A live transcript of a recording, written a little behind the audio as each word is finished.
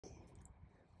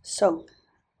So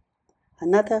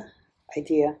another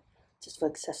idea, just for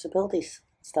accessibility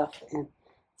stuff and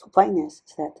for brightness,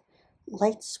 is that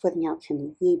light spreading out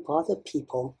can really bother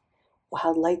people, or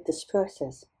how light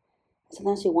disperses.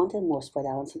 Sometimes you want it more spread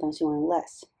out, and sometimes you want it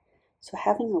less. So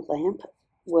having a lamp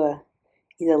where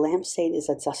either lampshade is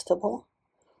adjustable,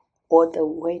 or the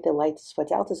way the light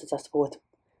spreads out is adjustable with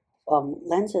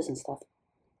lenses and stuff,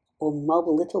 or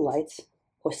multiple little lights,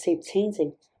 or shape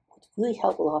changing, would really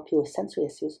help a lot of people with sensory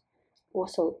issues,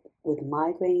 also with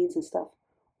migraines and stuff,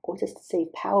 or just to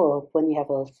save power when you have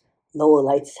a lower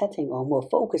light setting or a more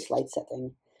focused light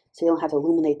setting, so you don't have to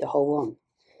illuminate the whole room.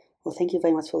 Well, thank you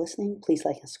very much for listening. Please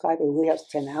like and subscribe. It really helps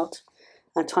stand out.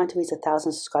 I'm trying to reach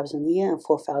 1,000 subscribers in a year and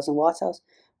 4,000 watch hours,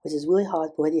 which is really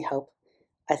hard, but with your help,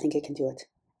 I think I can do it.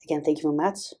 Again, thank you very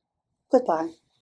much. Goodbye.